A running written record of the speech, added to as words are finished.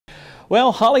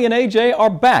Well, Holly and AJ are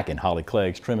back in Holly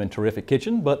Clegg's Trim and Terrific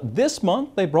kitchen, but this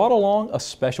month they brought along a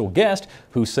special guest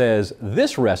who says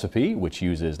this recipe, which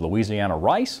uses Louisiana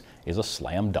rice, is a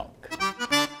slam dunk.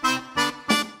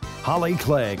 Holly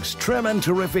Clegg's Trim and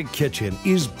Terrific Kitchen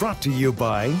is brought to you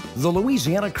by the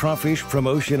Louisiana Crawfish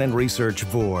Promotion and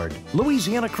Research Board,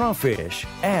 Louisiana Crawfish,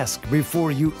 ask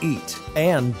before you eat,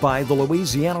 and by the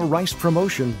Louisiana Rice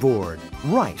Promotion Board,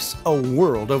 rice, a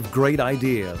world of great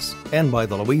ideas, and by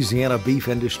the Louisiana Beef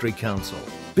Industry Council.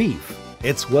 Beef,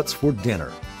 it's what's for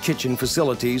dinner. Kitchen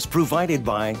facilities provided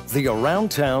by the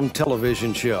Around Town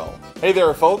television show. Hey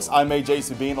there, folks. I'm AJ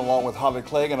Sabine along with Holly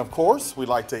Clegg, and of course, we'd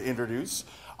like to introduce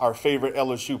our favorite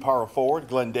LSU power forward,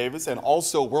 Glen Davis, and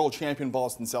also world champion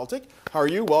Boston Celtic. How are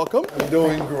you? Welcome. I'm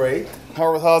doing great.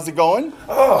 How's it going?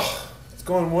 Oh, it's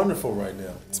going wonderful right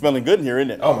now. It's smelling good in here,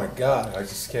 isn't it? Oh my God, I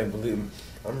just can't believe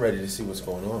it. I'm ready to see what's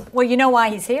going on. Well, you know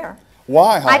why he's here.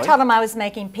 Why, Holly? I told him I was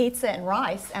making pizza and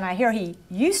rice, and I hear he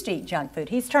used to eat junk food.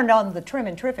 He's turned on the Trim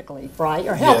and Terrific leaf, right?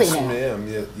 You're healthy now. Yes,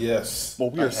 ma'am. Yes. Well,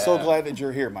 we are so glad that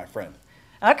you're here, my friend.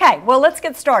 Okay, well, let's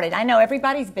get started. I know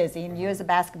everybody's busy, and you as a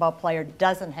basketball player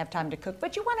doesn't have time to cook,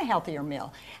 but you want a healthier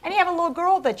meal. And you have a little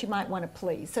girl that you might want to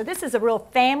please. So this is a real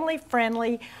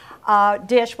family-friendly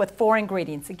dish with 4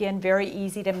 ingredients. Again, very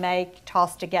easy to make,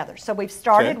 tossed together. So we've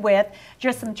started with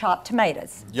just some chopped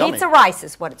tomatoes. Yummy. Pizza rice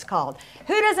is what it's called.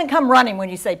 Who doesn't come running when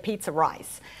you say pizza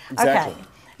rice? Exactly. Okay.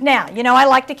 Now, you know I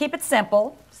like to keep it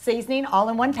simple. Seasoning all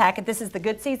in one packet. This is the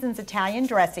Good Seasons Italian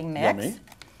dressing mix. Yummy.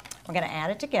 We're going to add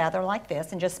it together like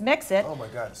this and just mix it. Oh my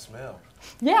God, the smell.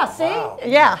 Yeah, see? Wow.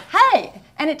 Yeah. Hey,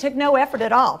 and it took no effort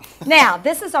at all. Now,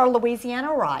 this is our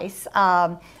Louisiana rice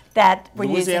that we're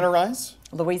using. Louisiana rice?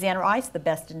 Louisiana rice, the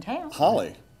best in town.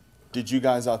 Holly, did you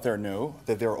guys out there know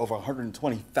that there are over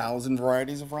 120,000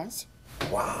 varieties of rice?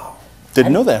 Wow.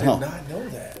 Didn't know that, huh? I did not know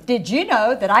that. Did you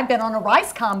know that I've been on a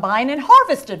rice combine and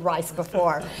harvested rice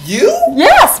before? You?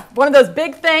 Yes, one of those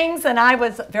big things, and I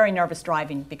was very nervous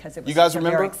driving because it was You guys very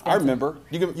remember? expensive. I remember.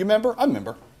 You remember? I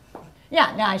remember.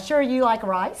 Yeah, now, sure you like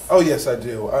rice? Oh yes, I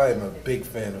do. I am a big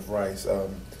fan of rice.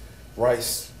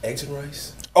 Rice, eggs and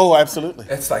rice. Oh, absolutely.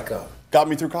 That's like a Got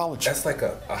me through college. That's like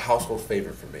a household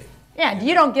favorite for me. Yeah,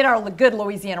 you don't get our good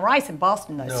Louisiana rice in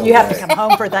Boston, though, so No you have to way. come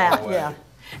home for that. No way. Yeah.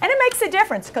 And it makes a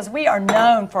difference because we are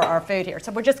known for our food here.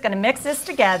 So we're just going to mix this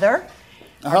together.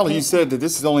 Now, Holly, you said that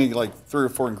this is only like 3 or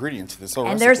 4 ingredients to this whole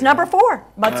And recipe, there's number right? 4,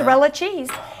 mozzarella cheese.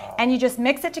 And you just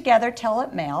mix it together till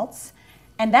it melts.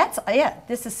 And that's it.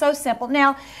 This is so simple.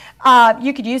 Now,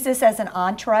 you could use this as an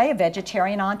entree, a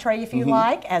vegetarian entree if you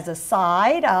like, as a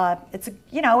side. It's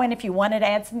and if you wanted to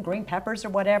add some green peppers or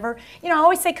whatever. You know, I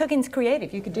always say cooking's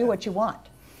creative. You could do what you want.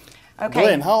 Okay.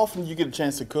 Glenn, how often do you get a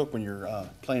chance to cook when you're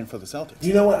playing for the Celtics?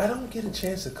 You know what? I don't get a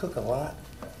chance to cook a lot,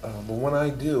 but when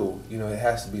I do, it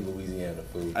has to be Louisiana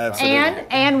food. Absolutely.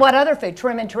 And what other food?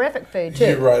 Trim and Terrific food too.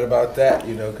 You're right about that,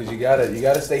 because you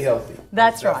gotta stay healthy.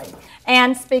 That's right.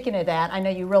 And speaking of that, I know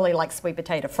you really like sweet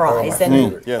potato fries. my and,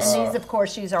 favorite. Yes. and these, of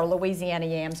course, use our Louisiana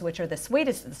yams, which are the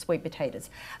sweetest of the sweet potatoes.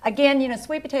 Again,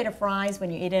 sweet potato fries, when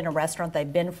you eat in a restaurant,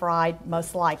 they've been fried,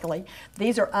 most likely.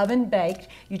 These are oven baked.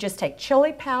 You just take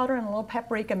chili powder and a little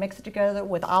paprika, mix it together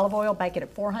with olive oil, bake it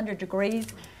at 400 degrees,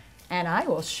 and I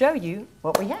will show you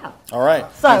what we have. All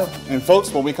right. So- and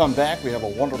folks, when we come back, we have a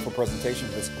wonderful presentation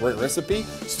of this great recipe.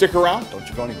 Stick around. Don't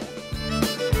you go anywhere.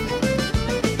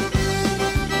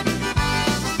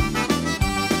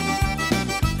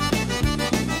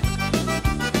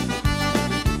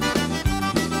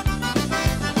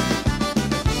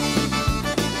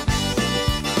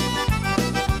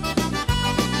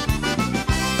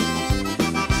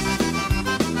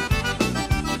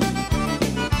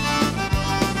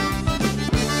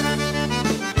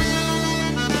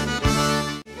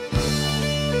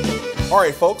 All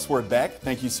right, folks, we're back.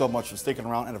 Thank you so much for sticking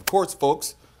around. And of course,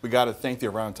 folks, we got to thank the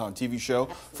Around Town TV show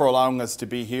for allowing us to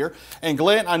be here. And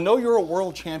Glenn, I know you're a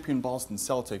world champion Boston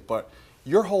Celtic, but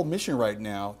your whole mission right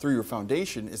now through your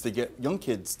foundation is to get young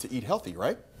kids to eat healthy,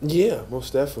 right? Yeah,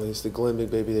 most definitely. It's the Glen Big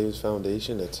Baby Davis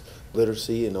Foundation. It's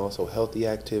literacy and also healthy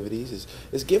activities.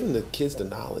 It's giving the kids the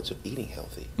knowledge of eating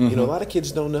healthy. A lot of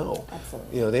kids don't know.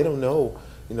 Absolutely. They don't know,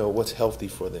 what's healthy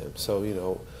for them.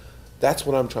 So, that's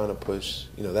what I'm trying to push.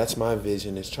 That's my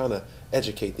vision, is trying to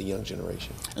educate the young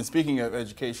generation. And speaking of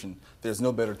education, there's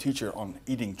no better teacher on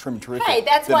eating Trim and Terrific Hey,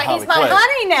 that's than why Holly he's my Clegg.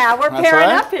 honey now. We're That's pairing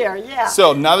right. up here, yeah.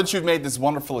 So now that you've made this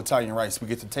wonderful Italian rice, we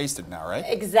get to taste it now, right?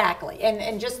 Exactly.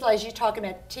 And just as you're talking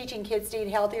about teaching kids to eat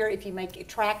healthier, if you make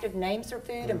attractive names for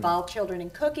food, involve children in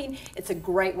cooking, it's a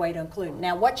great way to include.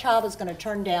 Now, what child is going to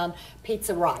turn down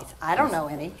pizza rice? I don't know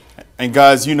any. And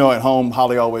guys, at home,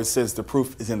 Holly always says the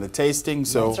proof is in the tasting.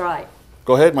 So That's right.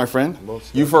 Go ahead, my friend.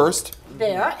 You first.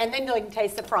 There, and then you can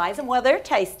taste the fries. And while they're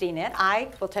tasting it, I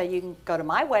will tell you, you can go to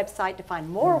my website to find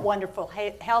more wonderful,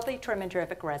 healthy, trim, and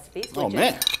terrific recipes, which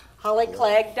is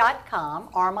hollyclegg.com,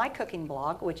 or my cooking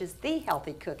blog, which is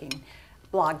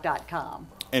thehealthycookingblog.com.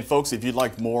 And folks, if you'd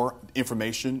like more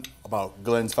information about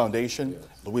Glen's Foundation,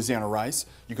 Louisiana Rice,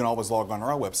 you can always log on to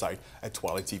our website at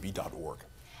twilighttv.org.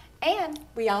 And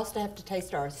we also have to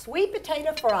taste our sweet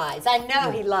potato fries. I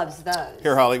know he loves those.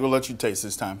 Here, Holly, we'll let you taste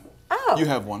this time. Oh. You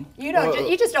have one. You don't.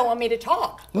 You just don't want me to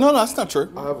talk. No, that's not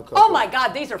true. I have a couple. Oh my God,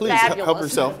 these are Please fabulous. help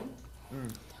yourself.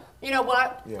 You know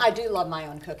what? Yeah. I do love my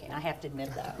own cooking. I have to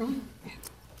admit that.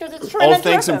 Because it's trim All and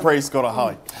thanks and terrific. praise go to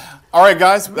Holly. All right,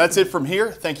 guys, that's it from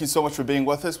here. Thank you so much for being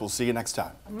with us. We'll see you next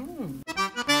time.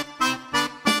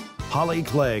 Holly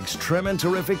Clegg's Trim and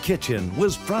Terrific Kitchen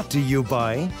was brought to you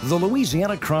by the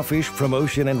Louisiana Crawfish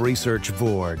Promotion and Research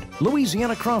Board,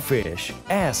 Louisiana Crawfish,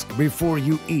 Ask Before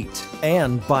You Eat,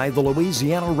 and by the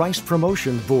Louisiana Rice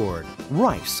Promotion Board,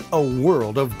 Rice, a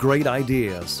world of great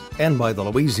ideas, and by the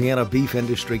Louisiana Beef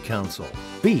Industry Council.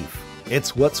 Beef,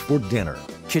 it's what's for dinner.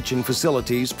 Kitchen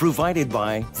facilities provided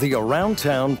by the Around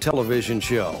Town Television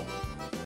Show.